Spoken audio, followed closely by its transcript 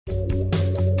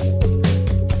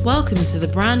Welcome to the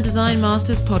Brand Design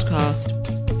Masters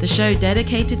podcast, the show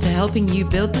dedicated to helping you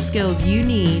build the skills you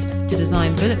need to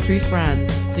design bulletproof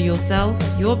brands for yourself,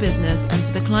 your business, and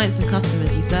for the clients and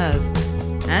customers you serve.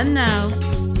 And now,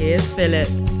 here's Philip.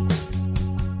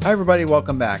 Hi, everybody.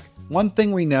 Welcome back. One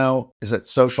thing we know is that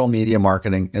social media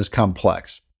marketing is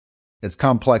complex. It's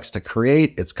complex to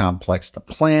create. It's complex to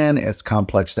plan. It's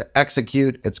complex to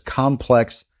execute. It's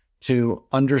complex to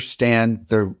understand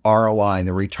the ROI,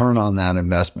 the return on that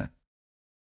investment.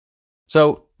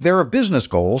 So there are business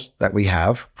goals that we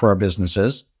have for our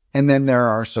businesses, and then there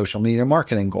are social media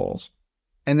marketing goals.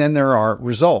 And then there are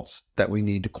results that we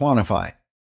need to quantify.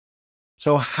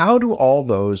 So how do all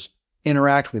those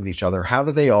interact with each other? How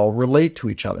do they all relate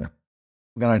to each other?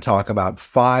 We're going to talk about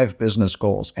 5 business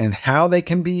goals and how they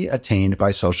can be attained by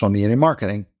social media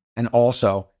marketing, and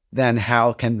also then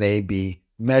how can they be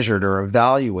measured or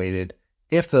evaluated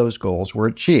if those goals were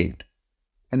achieved,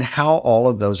 and how all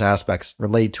of those aspects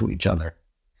relate to each other.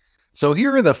 So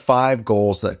here are the 5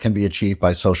 goals that can be achieved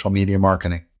by social media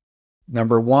marketing.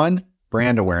 Number 1,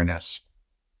 brand awareness.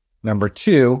 Number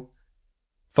 2,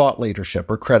 thought leadership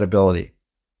or credibility.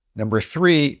 Number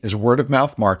 3 is word of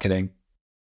mouth marketing.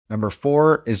 Number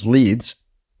 4 is leads.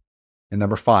 And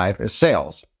number 5 is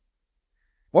sales.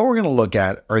 What we're going to look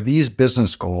at are these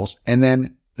business goals and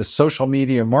then the social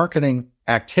media marketing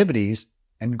activities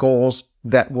and goals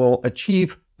that will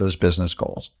achieve those business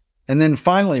goals. And then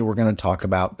finally, we're going to talk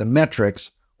about the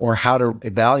metrics or how to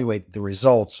evaluate the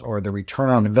results or the return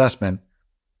on investment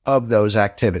of those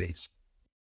activities.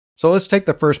 So let's take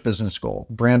the first business goal,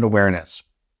 brand awareness.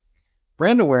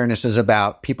 Brand awareness is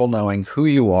about people knowing who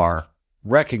you are,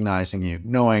 recognizing you,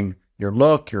 knowing your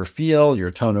look, your feel,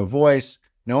 your tone of voice,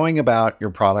 knowing about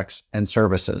your products and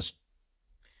services.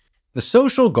 The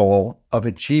social goal of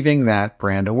achieving that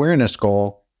brand awareness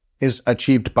goal is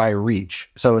achieved by reach.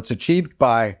 So it's achieved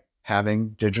by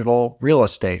having digital real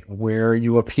estate, where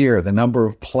you appear, the number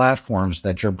of platforms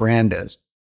that your brand is,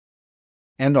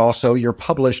 and also your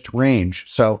published range.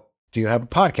 So do you have a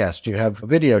podcast? Do you have a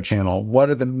video channel? What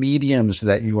are the mediums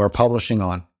that you are publishing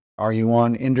on? Are you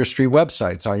on industry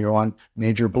websites? Are you on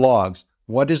major blogs?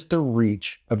 What is the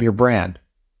reach of your brand?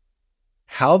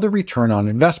 How the return on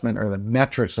investment or the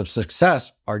metrics of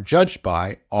success are judged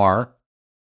by are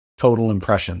total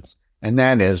impressions. And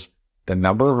that is the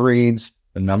number of reads,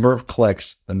 the number of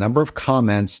clicks, the number of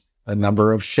comments, the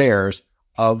number of shares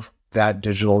of that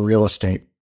digital real estate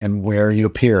and where you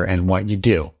appear and what you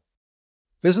do.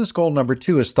 Business goal number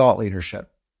 2 is thought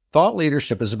leadership. Thought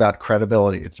leadership is about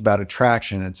credibility. It's about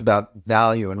attraction. It's about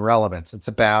value and relevance. It's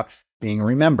about being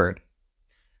remembered.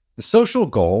 The social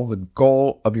goal, the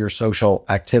goal of your social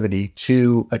activity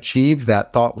to achieve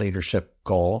that thought leadership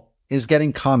goal is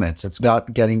getting comments. It's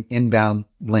about getting inbound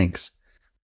links.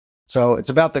 So it's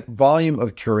about the volume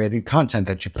of curated content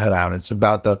that you put out. It's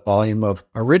about the volume of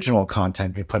original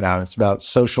content you put out. It's about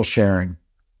social sharing,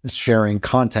 sharing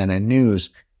content and news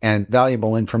and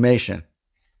valuable information.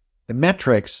 The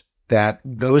metrics that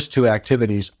those 2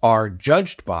 activities are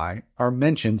judged by are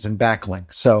mentions and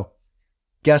backlinks. So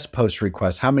guest post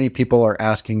requests, how many people are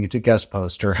asking you to guest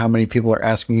post, or how many people are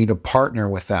asking you to partner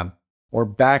with them, or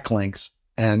backlinks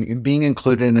and being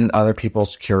included in other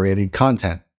people's curated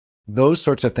content. Those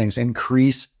sorts of things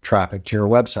increase traffic to your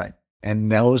website.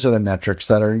 And those are the metrics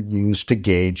that are used to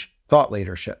gauge thought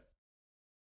leadership.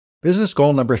 Business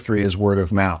goal number 3 is word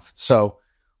of mouth. So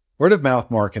word of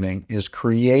mouth marketing is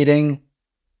creating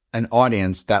an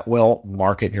audience that will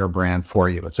market your brand for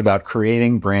you. It's about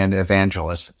creating brand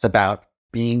evangelists. It's about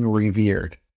being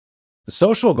revered. The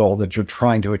social goal that you're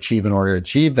trying to achieve in order to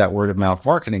achieve that word of mouth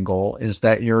marketing goal is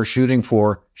that you're shooting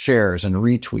for shares and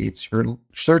retweets. You're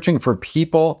searching for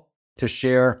people to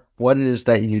share what it is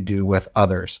that you do with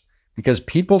others, because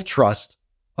people trust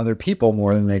other people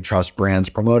more than they trust brands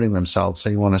promoting themselves. So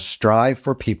you want to strive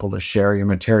for people to share your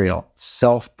material.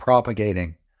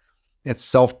 Self-propagating. It's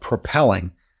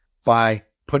self-propelling. By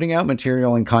putting out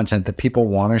material and content that people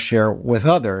want to share with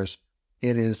others,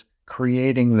 it is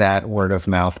creating that word of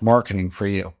mouth marketing for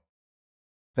you.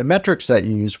 The metrics that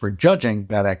you use for judging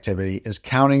that activity is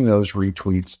counting those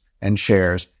retweets and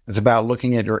shares. It's about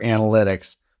looking at your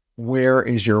analytics. Where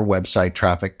is your website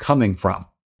traffic coming from?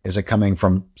 Is it coming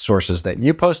from sources that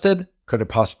you posted? Could it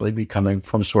possibly be coming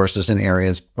from sources in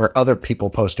areas where other people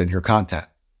posted your content?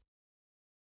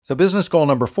 So business goal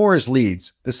number 4 is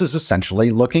leads. This is essentially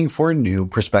looking for new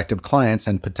prospective clients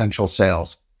and potential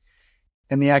sales.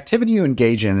 And the activity you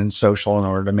engage in social in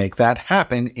order to make that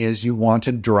happen is you want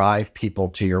to drive people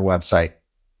to your website.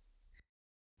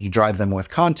 You drive them with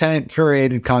content,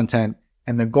 curated content,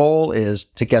 And the goal is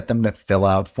to get them to fill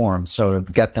out forms. So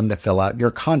to get them to fill out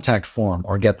your contact form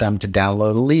or get them to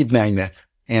download a lead magnet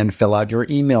and fill out your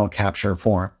email capture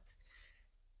form.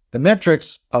 The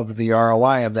metrics of the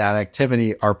ROI of that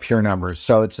activity are pure numbers.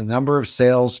 So it's the number of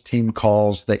sales team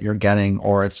calls that you're getting,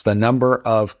 or it's the number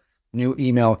of new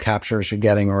email captures you're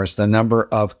getting, or it's the number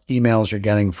of emails you're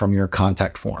getting from your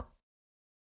contact form.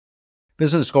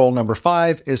 Business goal number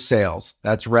 5 is sales.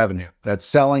 That's revenue. That's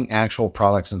selling actual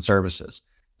products and services.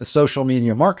 The social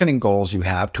media marketing goals you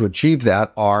have to achieve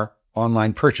that are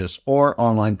online purchase or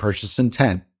online purchase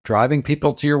intent, driving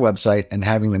people to your website and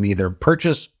having them either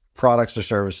purchase products or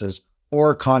services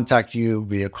or contact you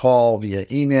via call, via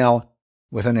email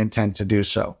with an intent to do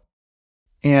so.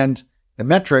 And the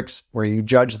metrics where you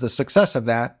judge the success of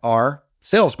that are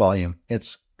sales volume.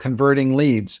 It's converting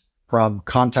leads from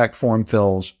contact form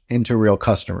fills into real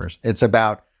customers. It's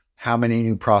about how many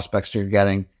new prospects you're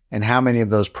getting and how many of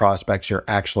those prospects you're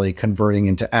actually converting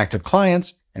into active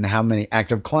clients and how many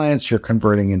active clients you're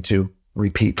converting into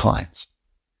repeat clients.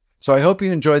 So I hope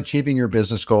you enjoyed achieving your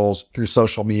business goals through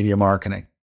social media marketing.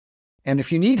 And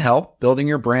if you need help building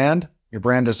your brand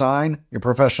design, your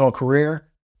professional career,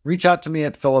 reach out to me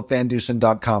at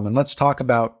philipvandusen.com and let's talk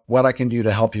about what I can do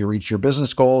to help you reach your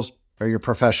business goals or your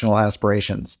professional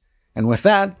aspirations. And with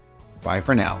that, bye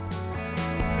for now.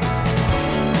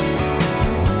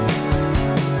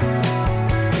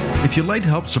 If you'd like to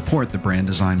help support the Brand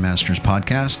Design Masters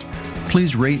podcast,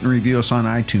 please rate and review us on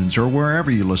iTunes or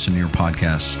wherever you listen to your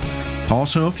podcasts.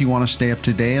 Also, if you want to stay up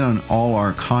to date on all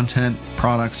our content,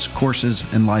 products, courses,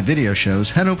 and live video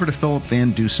shows, head over to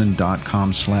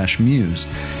philipvandusen.com/muse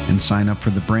and sign up for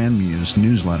the Brand Muse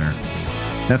newsletter.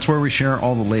 That's where we share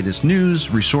all the latest news,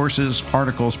 resources,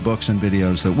 articles, books, and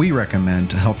videos that we recommend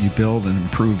to help you build and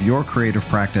improve your creative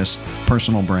practice,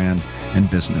 personal brand, and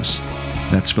business.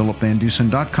 That's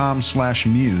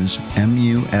philipvandusen.com/muse,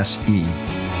 M-U-S-E.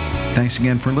 Thanks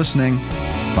again for listening.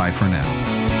 Bye for now.